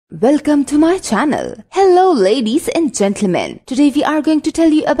Welcome to my channel. Hello ladies and gentlemen. Today we are going to tell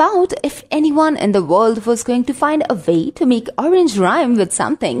you about if anyone in the world was going to find a way to make orange rhyme with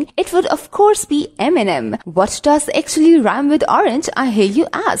something, it would of course be Eminem. What does actually rhyme with orange, I hear you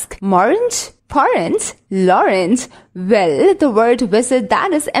ask? Morange? Porridge? Lawrence? Well, the word wizard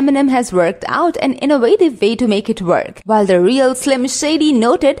that is Eminem has worked out an innovative way to make it work. While the real Slim Shady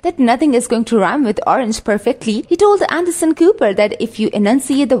noted that nothing is going to rhyme with orange perfectly, he told Anderson Cooper that if you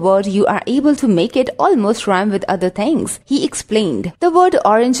enunciate the word, you are able to make it almost rhyme with other things. He explained, "The word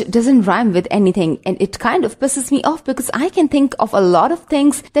orange doesn't rhyme with anything, and it kind of pisses me off because I can think of a lot of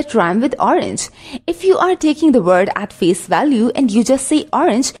things that rhyme with orange. If you are taking the word at face value and you just say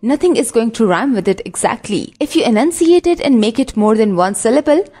orange, nothing is going to rhyme with it exactly. If you enunciate it and make it more than one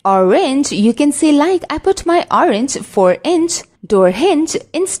syllable, orange, you can say like I put my orange 4-inch door hinge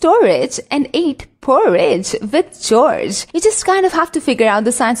in storage and ate porridge with George." You just kind of have to figure out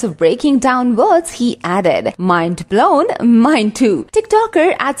the science of breaking down words, he added. Mind blown? Mine too.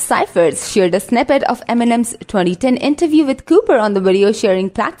 TikToker @Cyphers shared a snippet of Eminem's 2010 interview with Cooper on the video sharing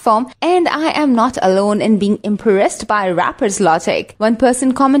platform, and I am not alone in being impressed by rapper's logic. One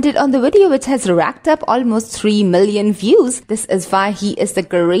person commented on the video, which has racked up almost 3 million views. "This is why he is the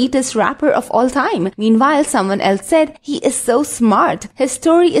greatest rapper of all time." Meanwhile, someone else said, "He is so smart. His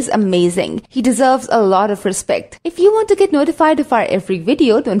story is amazing. He deserves a lot of respect." If you want to get notified of our every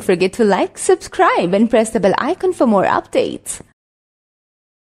video, don't forget to like, subscribe, and press the bell icon for more updates.